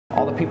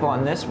all the people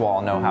on this wall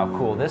know how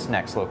cool this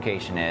next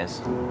location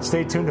is.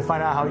 Stay tuned to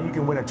find out how you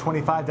can win a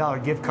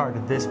 $25 gift card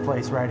to this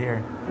place right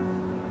here.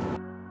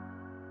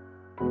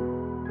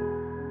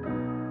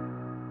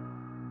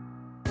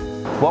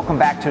 Welcome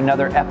back to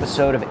another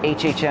episode of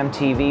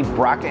HHMTV.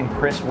 Brock and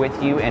Chris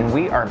with you, and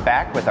we are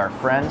back with our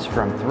friends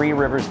from Three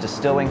Rivers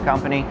Distilling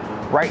Company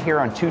right here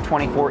on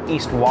 224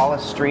 East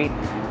Wallace Street.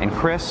 And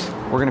Chris,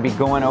 we're going to be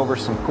going over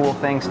some cool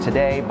things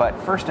today, but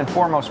first and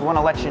foremost, we want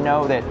to let you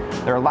know that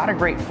there are a lot of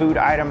great food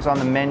items on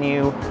the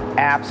menu,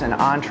 apps and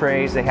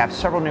entrees. They have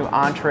several new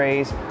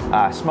entrees,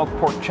 smoked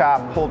pork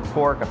chop, pulled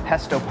pork, a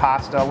pesto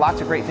pasta,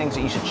 lots of great things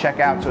that you should check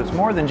out. So it's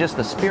more than just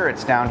the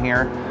spirits down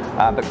here.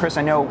 But Chris,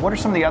 I know, what are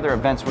some of the other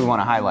events we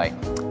want to highlight?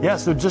 Yeah,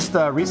 so just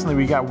recently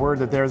we got word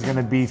that there's going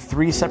to be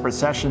 3 separate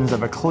sessions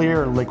of a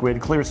clear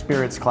liquid, clear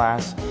spirits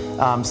class,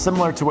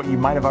 similar to what you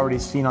might have already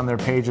seen on their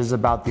pages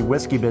about the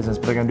whiskey business,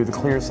 but they're going to do the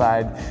clear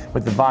side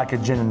with the vodka,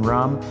 gin, and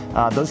rum.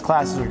 Those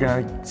classes are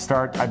going to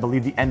start, I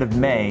believe, the end of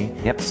May.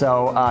 Yep.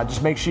 So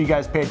just make sure you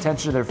guys pay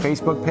attention to their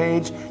Facebook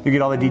page. You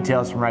get all the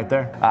details from right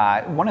there.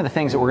 One of the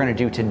things that we're going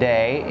to do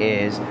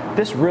today is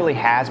this really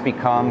has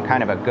become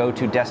kind of a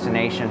go-to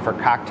destination for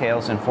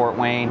cocktails in Fort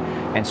Wayne,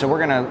 and so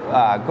we're going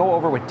to go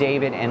over with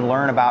David and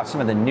learn about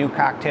some of the new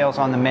cocktails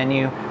on the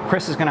menu.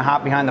 Chris is going to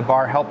hop behind the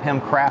bar, help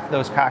him craft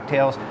those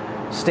cocktails.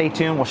 Stay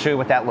tuned, we'll show you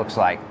what that looks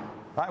like.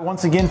 All right,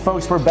 once again,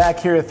 folks, we're back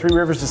here at Three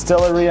Rivers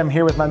Distillery. I'm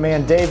here with my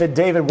man David.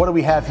 David, what do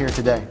we have here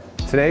today?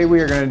 Today we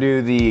are going to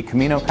do the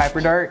Camino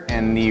Kuiper Dart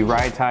and the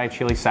Rye Thai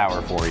Chili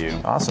Sour for you.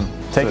 Awesome.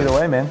 Take it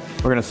away, man.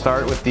 We're going to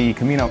start with the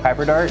Camino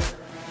Kuiper Dart.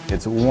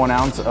 It's 1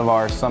 ounce of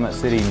our Summit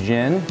City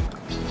gin,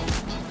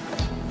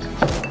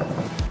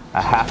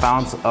 a ½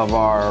 ounce of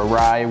our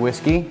rye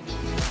whiskey.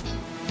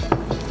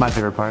 My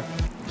favorite part.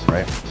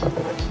 Right.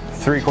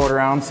 3/4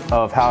 ounce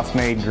of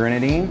house-made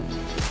grenadine.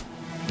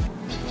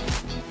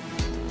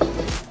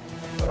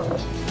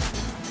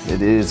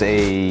 It is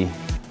a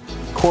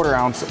 1/4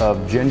 ounce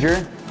of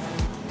ginger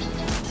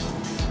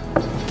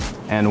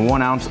and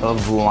 1 ounce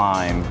of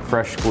lime,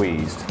 fresh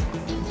squeezed.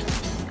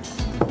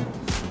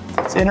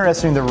 It's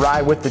interesting, the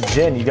rye with the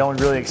gin. You don't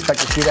really expect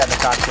to see that in a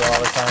cocktail all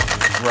the time.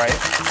 Right.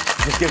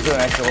 Just gives it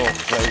an extra little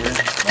flavor.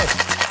 Nice.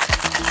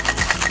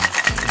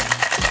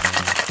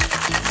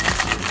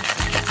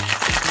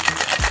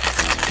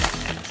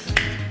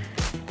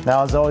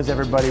 Now, as always,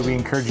 everybody, we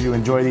encourage you to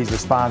enjoy these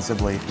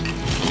responsibly.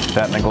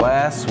 That in a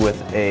glass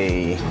with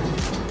a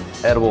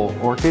edible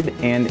orchid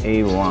and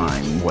a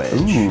lime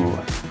wedge. Ooh.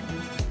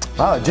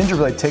 Wow, the ginger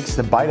really takes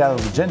the bite out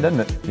of the gin,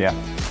 doesn't it? Yeah.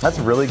 That's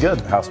really good.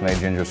 House-made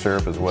ginger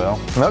syrup as well.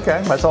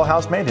 Okay, that's all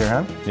house-made here,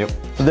 huh? Yep.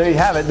 So there you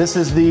have it. This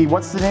is the,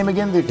 what's the name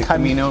again? The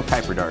Camino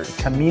Kuiper Dart.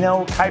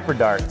 Camino Kuiper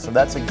Dart. So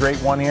that's a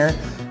great one here.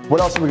 What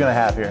else are we gonna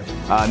have here?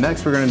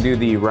 Next, we're gonna do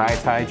the Rye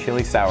Thai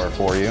Chili Sour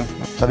for you.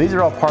 Now these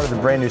are all part of the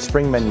brand new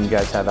spring menu you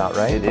guys have out,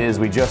 right? It is.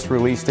 We just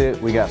released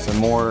it. We got some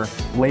more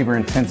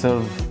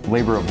labor-intensive,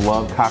 labor of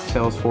love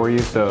cocktails for you.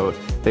 So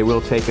they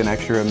will take an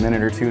extra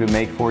minute or 2 to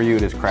make for you.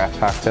 It is craft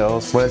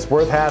cocktails. Well, it's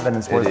worth having.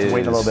 It's worth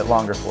waiting a little bit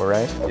longer for,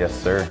 right? Yes,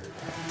 sir.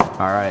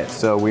 All right,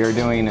 so we are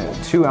doing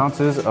 2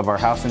 ounces of our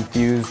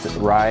house-infused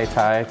Rye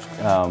Thai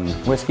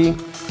whiskey.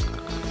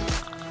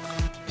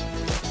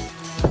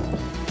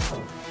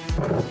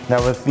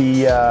 Now with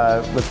the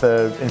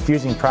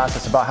infusing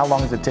process, about how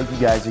long does it take you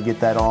guys to get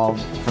that all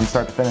from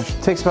start to finish?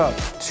 It takes about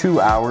 2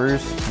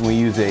 hours. We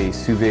use a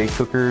sous vide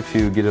cooker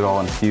to get it all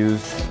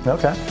infused.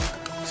 Okay.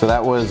 So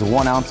that was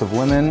 1 ounce of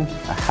lemon,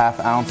 a ½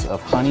 ounce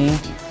of honey,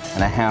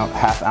 and a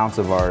half ounce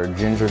of our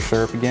ginger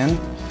syrup again.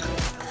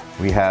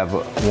 We have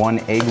 1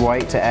 egg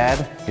white to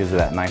add, gives it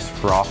that nice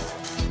froth.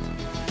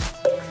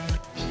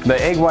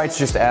 The egg whites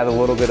just add a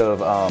little bit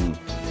of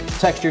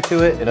texture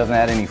to it. It doesn't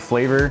add any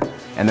flavor,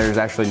 and there's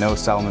actually no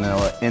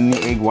salmonella in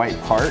the egg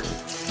white part.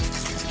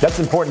 That's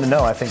important to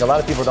know. I think a lot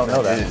of people don't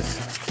know that. It is.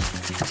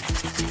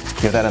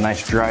 Give that a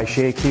nice dry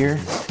shake here.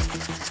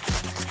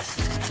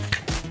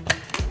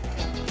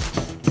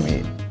 Let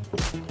me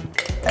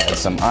add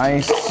some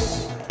ice.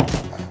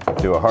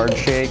 Do a hard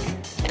shake.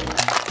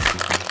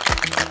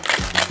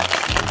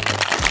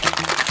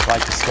 I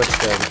like to switch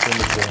between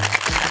the two.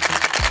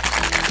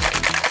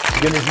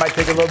 Again, these might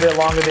take a little bit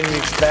longer than you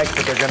expect,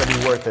 but they're going to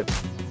be worth it.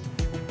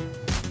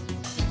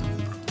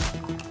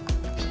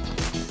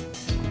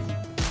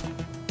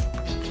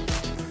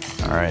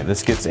 All right,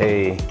 this gets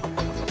a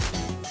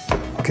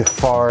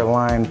Kaffir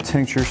lime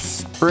tincture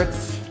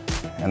spritz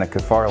and a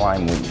Kaffir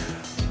lime leaf.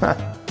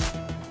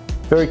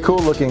 Very cool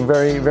looking,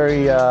 very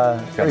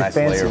Nice fancy.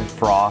 layer of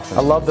froth.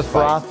 I love the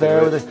froth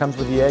there that comes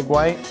with the egg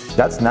white.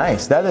 That's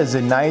nice. That is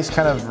a nice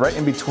kind of right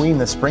in between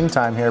the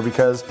springtime here,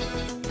 because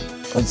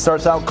it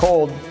starts out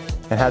cold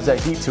and has that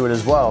heat to it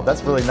as well.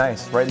 That's really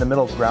nice, right in the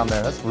middle ground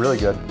there. That's really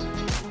good.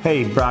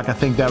 Hey, Brock, I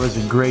think that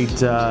was a great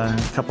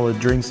couple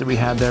of drinks that we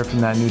had there from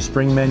that new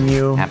spring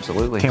menu.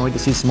 Absolutely. Can't wait to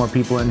see some more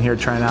people in here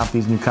trying out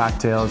these new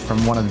cocktails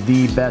from one of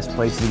the best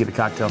places to get a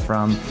cocktail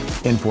from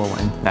in Fort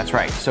Wayne. That's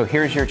right. So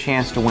here's your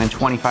chance to win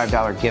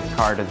 $25 gift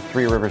card to the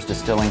Three Rivers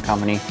Distilling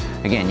Company.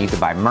 Again, you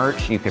could buy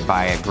merch, you could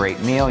buy a great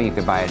meal, you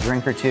could buy a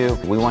drink or two.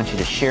 We want you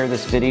to share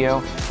this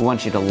video. We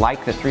want you to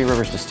like the Three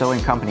Rivers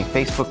Distilling Company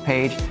Facebook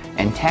page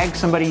and tag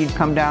somebody you'd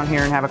come down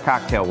here and have a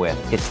cocktail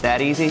with. It's that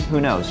easy. Who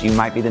knows? You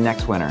might be the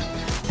next winner.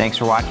 Thanks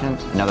for watching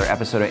another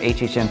episode of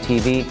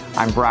HHMTV.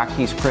 I'm Brock,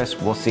 he's Chris.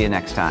 We'll see you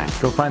next time.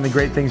 Go find the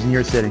great things in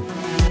your city.